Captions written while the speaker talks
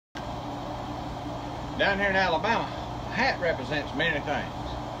down here in Alabama, a hat represents many things.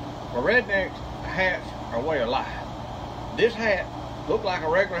 For rednecks, hats are a way of life. This hat look like a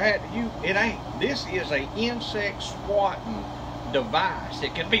regular hat to you. It ain't. This is a insect swatting device.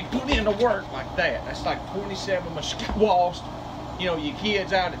 It can be put into work like that. That's like 27 mosquito wasps. You know, your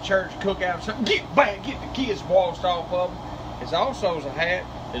kids out at church, cook out something, get the kids washed off of them. It's also a hat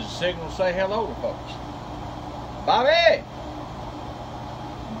is a signal to say hello to folks. Bobby!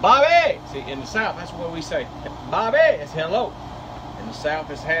 Bobby! See, in the South, that's what we say. Bobby, it's hello. In the South,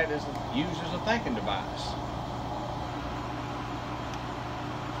 this hat is used as a thinking device.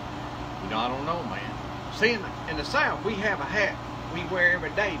 You know, I don't know, man. See, in the South, we have a hat we wear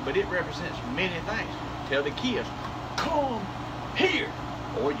every day, but it represents many things. Tell the kids, come here.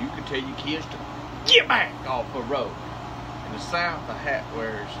 Or you can tell your kids to get back off the road. In the South, the hat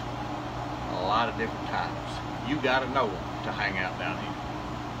wears a lot of different types. You got to know them to hang out down here.